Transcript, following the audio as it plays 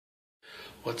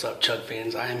What's up, Chug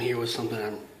fans? I am here with something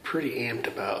I'm pretty amped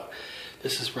about.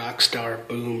 This is Rockstar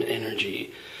Boom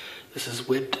Energy. This is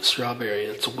whipped strawberry.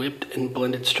 It's whipped and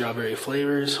blended strawberry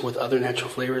flavors with other natural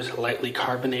flavors, lightly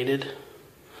carbonated.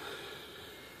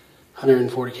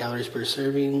 140 calories per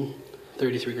serving,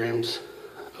 33 grams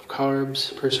of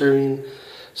carbs per serving,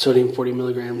 sodium 40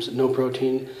 milligrams, no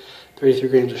protein, 33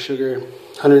 grams of sugar,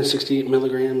 160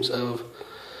 milligrams of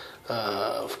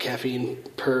caffeine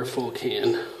per full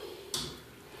can.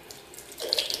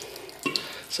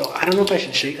 So I don't know if I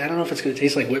should shake. I don't know if it's going to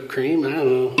taste like whipped cream. I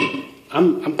don't know.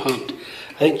 I'm pumped.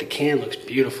 I think the can looks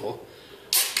beautiful.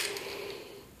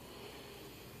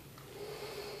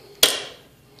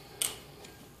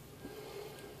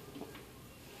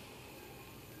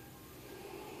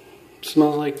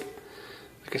 Smells like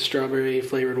a strawberry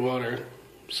flavored water.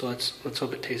 So let's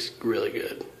hope it tastes really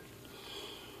good.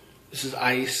 This is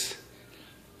ice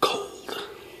cold.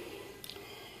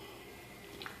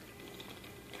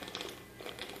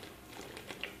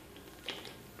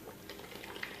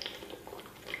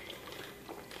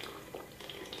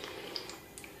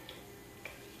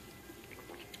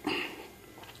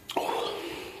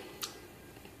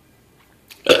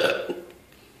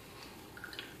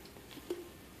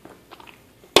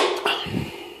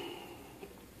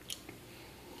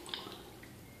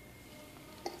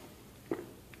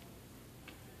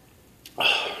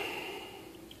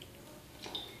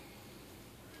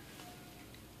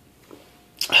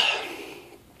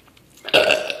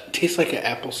 Tastes like an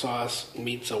applesauce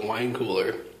meets a wine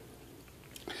cooler.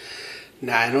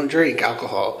 Now, I don't drink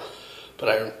alcohol,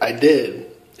 but I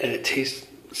did, and it tastes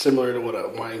similar to what a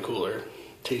wine cooler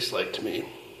tastes like to me.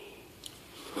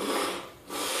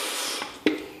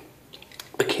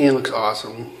 The can looks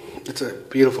awesome. It's a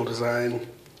beautiful design,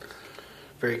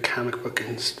 very comic book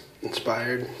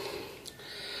inspired.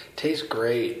 Tastes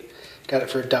great. Got it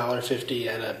for $1.50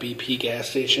 at a BP gas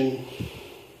station.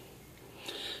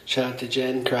 Shout out to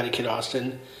Jen, Karate Kid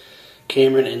Austin,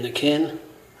 Cameron, and the Kin.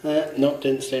 Nope,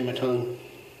 didn't stay in my tongue.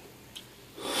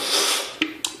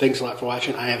 Thanks a lot for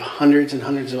watching. I have hundreds and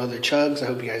hundreds of other chugs. I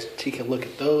hope you guys take a look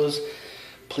at those.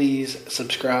 Please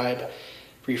subscribe,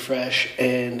 refresh,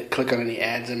 and click on any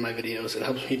ads in my videos. It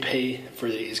helps me pay for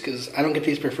these because I don't get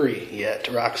these for free yet.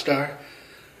 To Rockstar,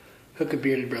 hook a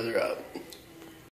bearded brother up.